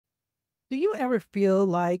Do you ever feel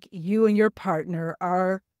like you and your partner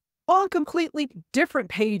are on completely different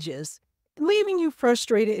pages, leaving you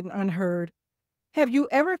frustrated and unheard? Have you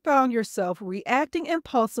ever found yourself reacting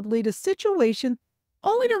impulsively to situations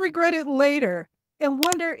only to regret it later and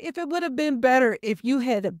wonder if it would have been better if you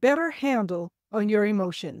had a better handle on your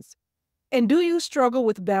emotions? And do you struggle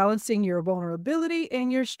with balancing your vulnerability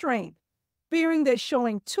and your strength, fearing that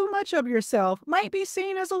showing too much of yourself might be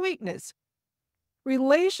seen as a weakness?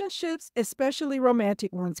 Relationships, especially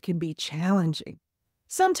romantic ones, can be challenging.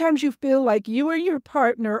 Sometimes you feel like you and your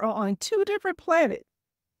partner are on two different planets.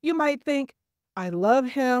 You might think, I love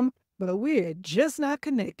him, but we're just not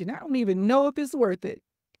connected. I don't even know if it's worth it.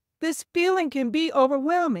 This feeling can be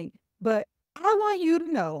overwhelming, but I want you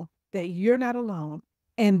to know that you're not alone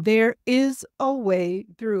and there is a way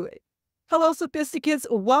through it. Hello, sophisticates.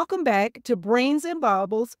 Welcome back to Brains and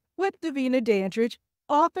Baubles with Davina Dandridge,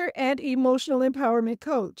 author and emotional empowerment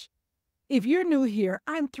coach. If you're new here,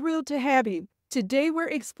 I'm thrilled to have you. Today, we're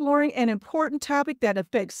exploring an important topic that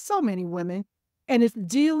affects so many women, and it's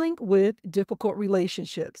dealing with difficult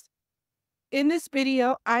relationships. In this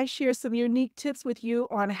video, I share some unique tips with you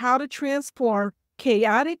on how to transform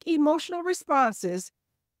chaotic emotional responses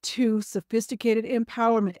to sophisticated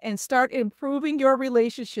empowerment and start improving your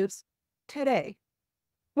relationships today.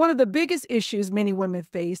 One of the biggest issues many women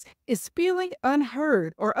face is feeling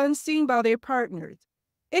unheard or unseen by their partners.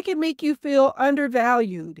 It can make you feel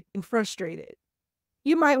undervalued and frustrated.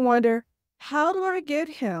 You might wonder, how do I get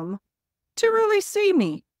him to really see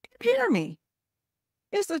me, hear me?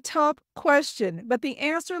 It's a tough question, but the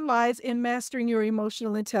answer lies in mastering your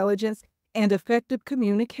emotional intelligence and effective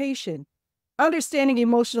communication. Understanding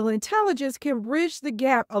emotional intelligence can bridge the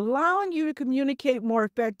gap, allowing you to communicate more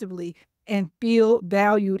effectively and feel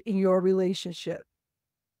valued in your relationship.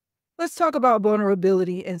 Let's talk about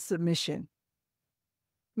vulnerability and submission.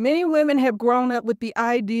 Many women have grown up with the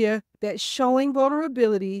idea that showing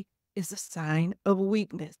vulnerability is a sign of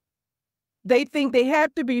weakness. They think they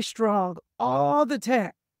have to be strong all the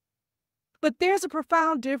time. But there's a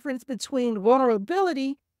profound difference between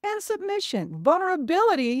vulnerability and submission.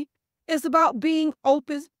 Vulnerability is about being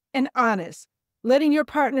open and honest, letting your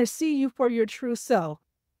partner see you for your true self,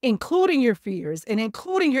 including your fears and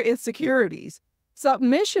including your insecurities.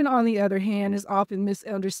 Submission, on the other hand, is often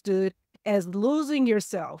misunderstood as losing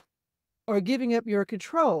yourself or giving up your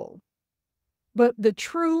control. But the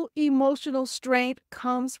true emotional strength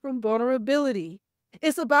comes from vulnerability.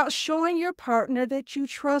 It's about showing your partner that you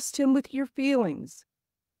trust him with your feelings.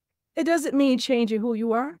 It doesn't mean changing who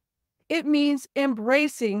you are. It means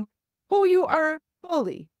embracing who you are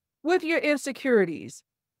fully with your insecurities.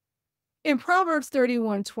 In Proverbs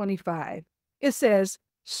 31:25, it says,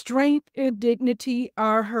 strength and dignity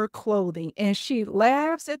are her clothing, and she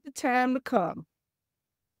laughs at the time to come.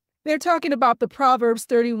 They're talking about the Proverbs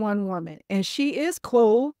 31 woman, and she is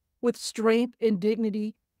clothed with strength and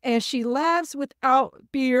dignity, and she laughs without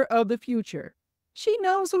fear of the future. She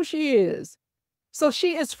knows who she is. So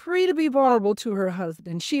she is free to be vulnerable to her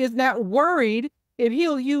husband. She is not worried if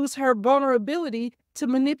he'll use her vulnerability to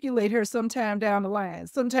manipulate her sometime down the line.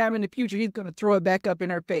 Sometime in the future, he's going to throw it back up in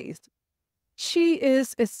her face. She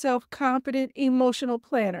is a self-confident emotional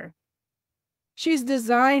planner. She's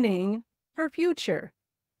designing her future.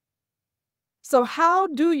 So how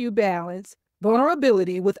do you balance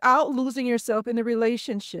vulnerability without losing yourself in the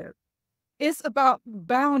relationship? It's about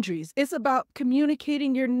boundaries. It's about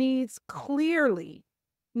communicating your needs clearly.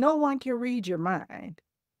 No one can read your mind.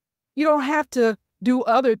 You don't have to do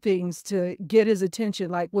other things to get his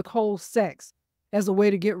attention, like withhold sex as a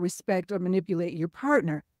way to get respect or manipulate your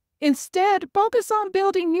partner. Instead, focus on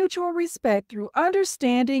building mutual respect through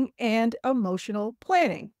understanding and emotional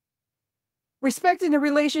planning. Respecting the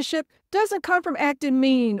relationship doesn't come from acting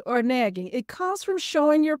mean or nagging. It comes from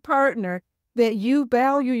showing your partner that you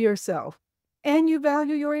value yourself and you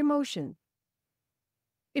value your emotions.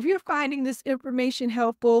 If you're finding this information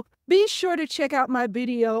helpful, be sure to check out my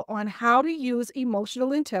video on how to use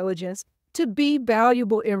emotional intelligence to be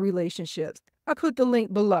valuable in relationships. I put the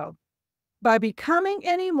link below. By becoming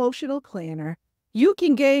an emotional planner, you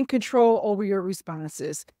can gain control over your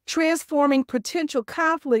responses, transforming potential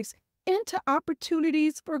conflicts into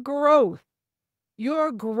opportunities for growth.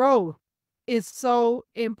 Your growth is so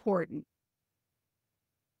important.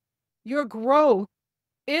 Your growth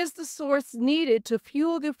is the source needed to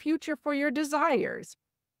fuel the future for your desires.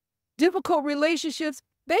 Difficult relationships,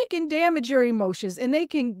 they can damage your emotions and they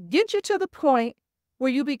can get you to the point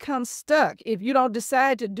where you become stuck if you don't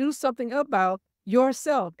decide to do something about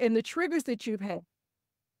yourself and the triggers that you've had.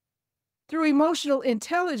 Through emotional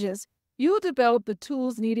intelligence, you'll develop the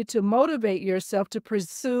tools needed to motivate yourself to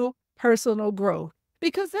pursue personal growth,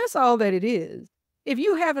 because that's all that it is. If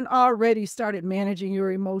you haven't already started managing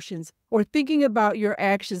your emotions or thinking about your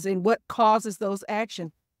actions and what causes those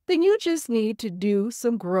actions, then you just need to do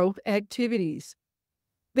some growth activities.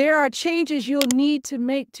 There are changes you'll need to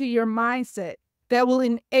make to your mindset that will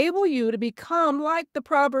enable you to become like the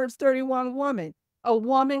Proverbs 31 woman, a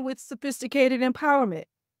woman with sophisticated empowerment.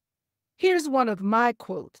 Here's one of my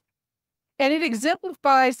quotes, and it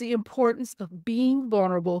exemplifies the importance of being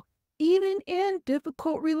vulnerable even in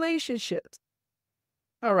difficult relationships.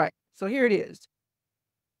 All right, so here it is.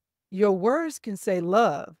 Your words can say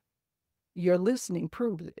love, your listening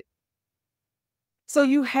proves it. So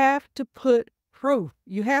you have to put proof,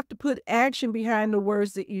 you have to put action behind the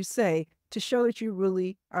words that you say to show that you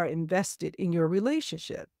really are invested in your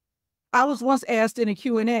relationship. I was once asked in a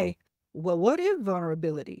Q&A, well, what is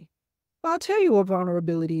vulnerability? Well, I'll tell you what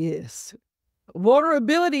vulnerability is.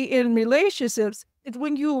 Vulnerability in relationships is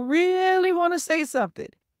when you really want to say something.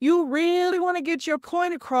 You really want to get your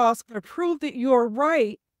point across or prove that you're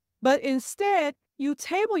right, but instead you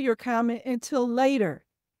table your comment until later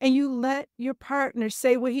and you let your partner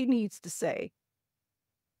say what he needs to say.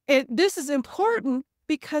 And this is important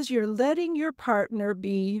because you're letting your partner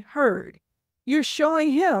be heard. You're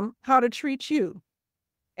showing him how to treat you.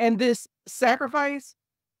 And this sacrifice,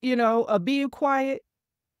 of being quiet,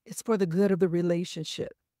 it's for the good of the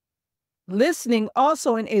relationship. Listening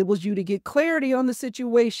also enables you to get clarity on the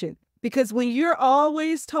situation, because when you're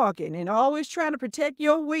always talking and always trying to protect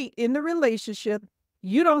your weight in the relationship,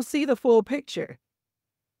 you don't see the full picture.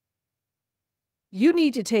 You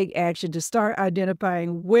need to take action to start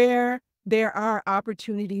identifying where there are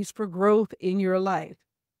opportunities for growth in your life.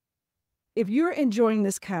 If you're enjoying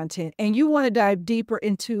this content and you want to dive deeper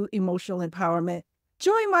into emotional empowerment,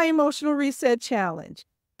 join my Emotional Reset Challenge.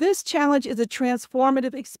 This challenge is a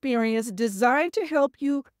transformative experience designed to help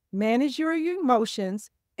you manage your emotions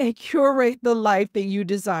and curate the life that you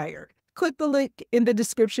desire. Click the link in the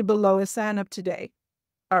description below and sign up today.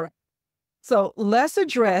 All right. So let's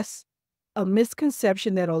address a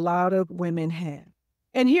misconception that a lot of women have.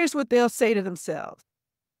 And here's what they'll say to themselves.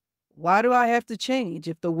 Why do I have to change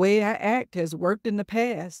if the way I act has worked in the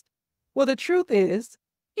past? Well, the truth is,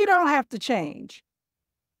 you don't have to change.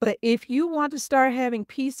 But if you want to start having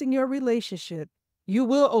peace in your relationship, you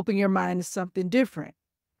will open your mind to something different.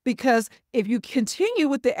 Because if you continue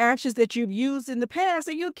with the actions that you've used in the past,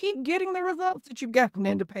 then you'll keep getting the results that you've gotten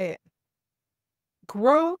in the past.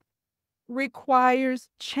 Growth requires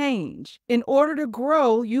change. In order to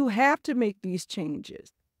grow, you have to make these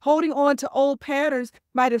changes. Holding on to old patterns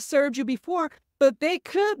might have served you before, but they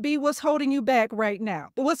could be what's holding you back right now.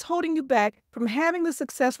 What's holding you back from having the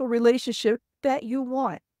successful relationship that you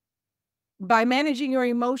want. By managing your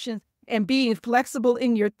emotions and being flexible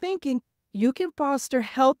in your thinking, you can foster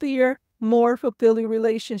healthier, more fulfilling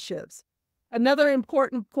relationships. Another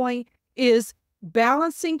important point is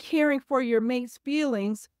balancing caring for your mate's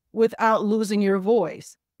feelings without losing your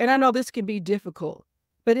voice. And I know this can be difficult,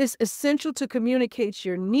 but it's essential to communicate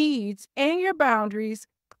your needs and your boundaries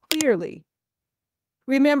clearly.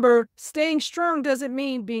 Remember, staying strong doesn't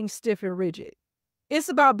mean being stiff and rigid. It's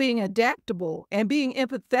about being adaptable and being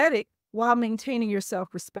empathetic while maintaining your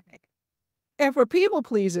self-respect. And for people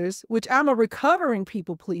pleasers, which I'm a recovering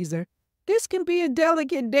people pleaser, this can be a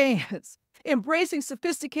delicate dance. Embracing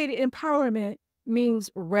sophisticated empowerment means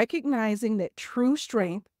recognizing that true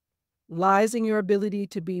strength lies in your ability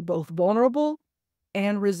to be both vulnerable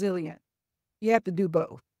and resilient. You have to do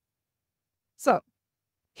both. So,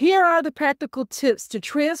 here are the practical tips to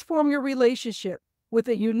transform your relationship with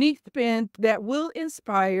a unique spin that will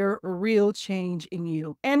inspire real change in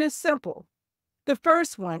you. And it's simple. The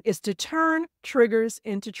first one is to turn triggers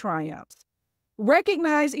into triumphs.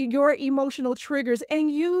 Recognize your emotional triggers and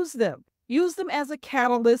use them. Use them as a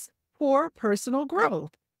catalyst for personal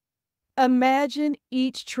growth. Imagine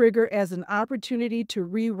each trigger as an opportunity to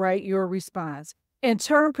rewrite your response and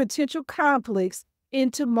turn potential conflicts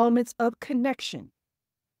into moments of connection.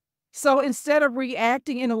 So instead of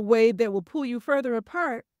reacting in a way that will pull you further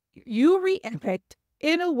apart, you react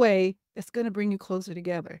in a way that's going to bring you closer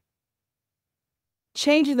together.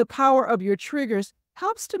 Changing the power of your triggers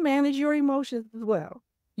helps to manage your emotions as well.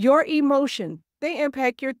 Your emotion, they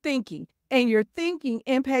impact your thinking, and your thinking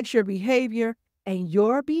impacts your behavior, and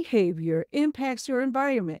your behavior impacts your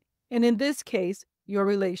environment, and in this case, your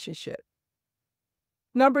relationship.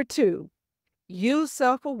 Number 2, use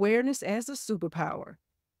self-awareness as a superpower.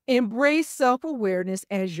 Embrace self-awareness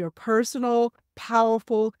as your personal,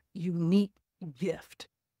 powerful, unique gift.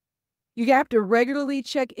 You have to regularly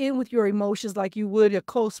check in with your emotions like you would a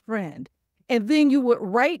close friend. And then you would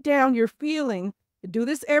write down your feeling Do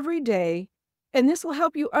this every day, and this will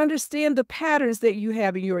help you understand the patterns that you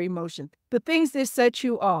have in your emotions, the things that set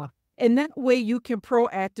you off, and that way you can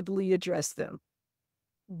proactively address them.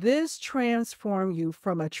 This transforms you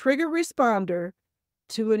from a trigger responder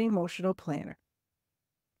to an emotional planner.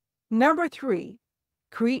 Number 3,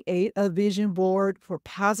 create a vision board for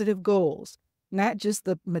positive goals, not just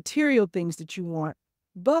the material things that you want,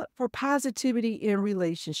 but for positivity in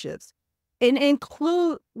relationships, and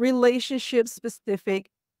include relationship specific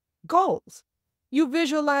goals. You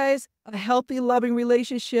visualize a healthy, loving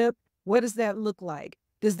relationship. What does that look like?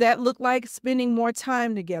 Does that look like spending more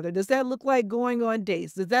time together? Does that look like going on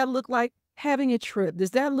dates? Does that look like having a trip?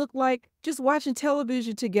 Does that look like just watching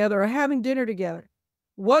television together or having dinner together?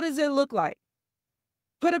 What does it look like?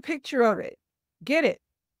 Put a picture of it. Get it.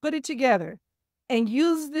 Put it together. And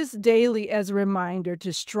use this daily as a reminder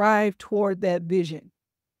to strive toward that vision.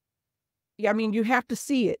 I mean, you have to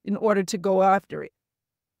see it in order to go after it.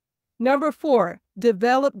 Number 4,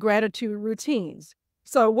 develop gratitude routines.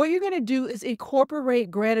 So what you're going to do is incorporate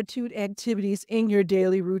gratitude activities in your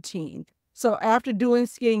daily routine. So after doing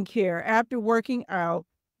skincare, after working out,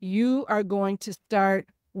 you are going to start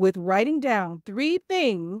with writing down 3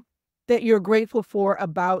 things that you're grateful for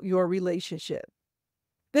about your relationship.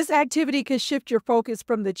 This activity can shift your focus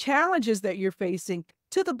from the challenges that you're facing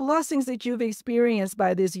to the blessings that you've experienced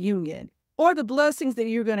by this union, or the blessings that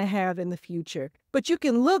you're going to have in the future. But you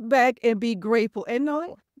can look back and be grateful and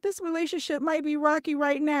know this relationship might be rocky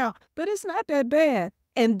right now, but it's not that bad.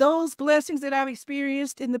 And those blessings that I've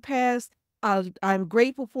experienced in the past, I'm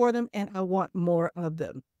grateful for them and I want more of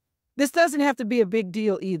them. This doesn't have to be a big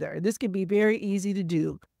deal either. This can be very easy to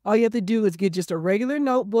do. All you have to do is get just a regular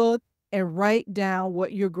notebook and write down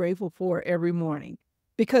what you're grateful for every morning.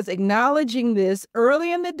 Because acknowledging this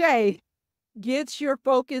early in the day gets your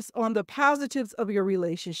focus on the positives of your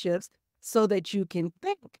relationships so that you can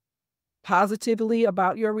think positively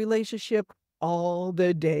about your relationship all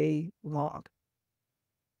the day long.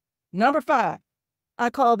 Number 5, I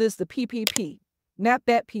call this the PPP, not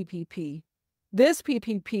that PPP. This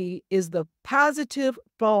PPP is the positive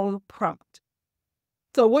phone prompt.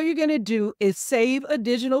 So what you're going to do is save a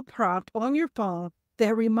digital prompt on your phone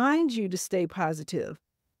that reminds you to stay positive.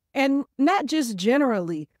 And not just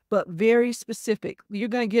generally, but very specific. You're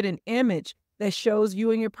going to get an image that shows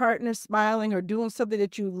you and your partner smiling or doing something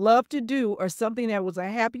that you love to do or something that was a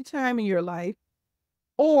happy time in your life,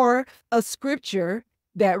 or a scripture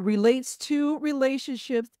that relates to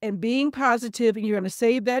relationships and being positive, and you're going to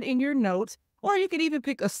save that in your notes. Or you could even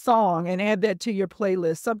pick a song and add that to your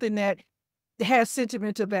playlist, something that has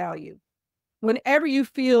sentimental value. Whenever you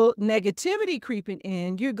feel negativity creeping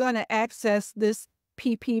in, you're going to access this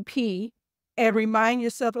PPP and remind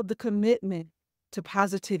yourself of the commitment to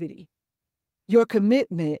positivity, your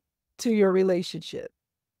commitment to your relationship.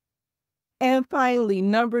 And finally,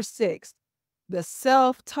 number 6, the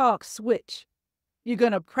self-talk switch. You're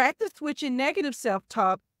going to practice switching negative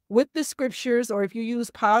self-talk with the scriptures, or if you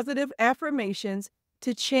use positive affirmations,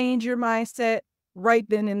 to change your mindset right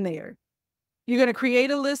then and there. You're going to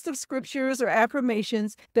create a list of scriptures or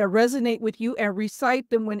affirmations that resonate with you and recite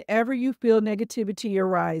them whenever you feel negativity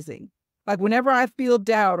arising. Like whenever I feel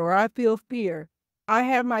doubt or I feel fear, I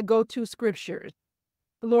have my go-to scriptures.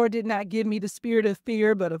 The Lord did not give me the spirit of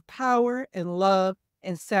fear, but of power and love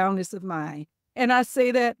and soundness of mind. And I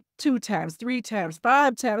say that 2 times, 3 times,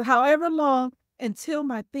 5 times, however long, until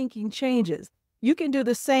my thinking changes. You can do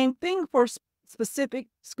the same thing for specific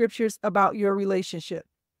scriptures about your relationship.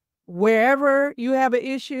 Wherever you have an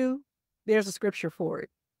issue, there's a scripture for it.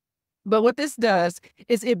 But what this does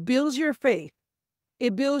is it builds your faith,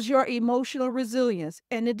 it builds your emotional resilience,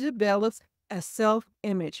 and it develops a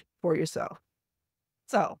self-image for yourself.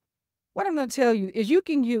 So what I'm going to tell you is you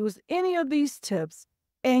can use any of these tips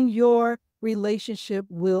and your relationship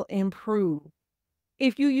will improve.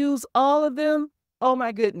 If you use all of them, oh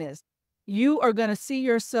my goodness, you are going to see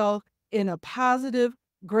yourself in a positive,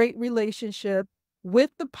 great relationship with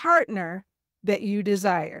the partner that you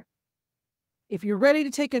desire. If you're ready to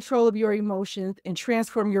take control of your emotions and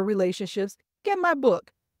transform your relationships, get my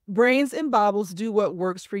book, Brains and Baubles Do What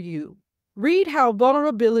Works for You. Read how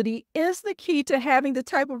vulnerability is the key to having the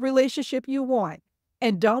type of relationship you want.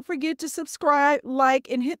 And don't forget to subscribe, like,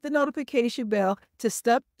 and hit the notification bell to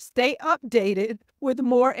stay updated with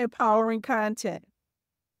more empowering content.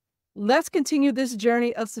 Let's continue this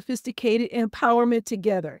journey of sophisticated empowerment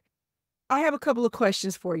together. I have a couple of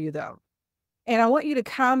questions for you, though. And I want you to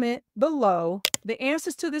comment below the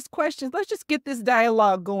answers to these questions. Let's just get this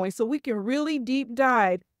dialogue going so we can really deep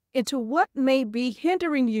dive into what may be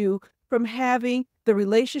hindering you from having the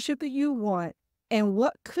relationship that you want and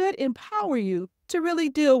what could empower you to really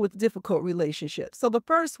deal with difficult relationships. So the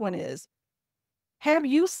first one is, have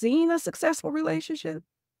you seen a successful relationship?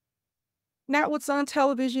 Not what's on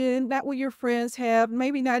television, not what your friends have,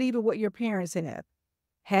 maybe not even what your parents have.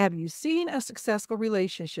 Have you seen a successful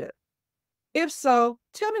relationship? If so,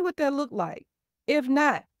 tell me what that looked like. If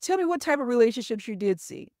not, tell me what type of relationships you did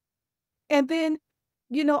see. And then,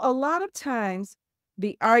 a lot of times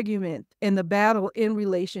the argument and the battle in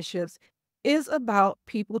relationships is about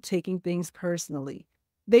people taking things personally.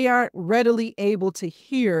 They aren't readily able to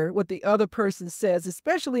hear what the other person says,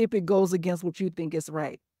 especially if it goes against what you think is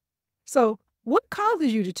right. So, what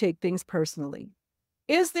causes you to take things personally?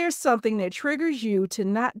 Is there something that triggers you to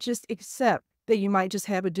not just accept that you might just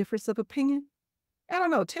have a difference of opinion? I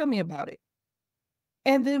don't know. Tell me about it.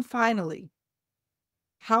 And then finally,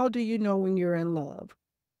 how do you know when you're in love?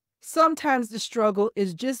 Sometimes the struggle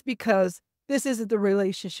is just because this isn't the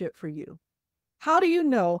relationship for you. How do you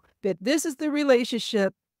know that this is the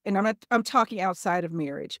relationship? And I'm talking outside of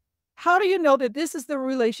marriage. How do you know that this is the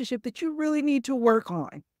relationship that you really need to work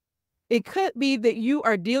on? It could be that you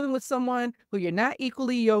are dealing with someone who you're not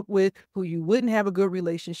equally yoked with, who you wouldn't have a good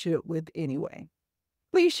relationship with anyway.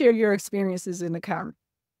 Please share your experiences in the comments.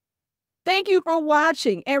 Thank you for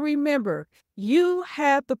watching. And remember, you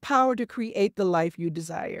have the power to create the life you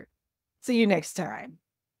desire. See you next time.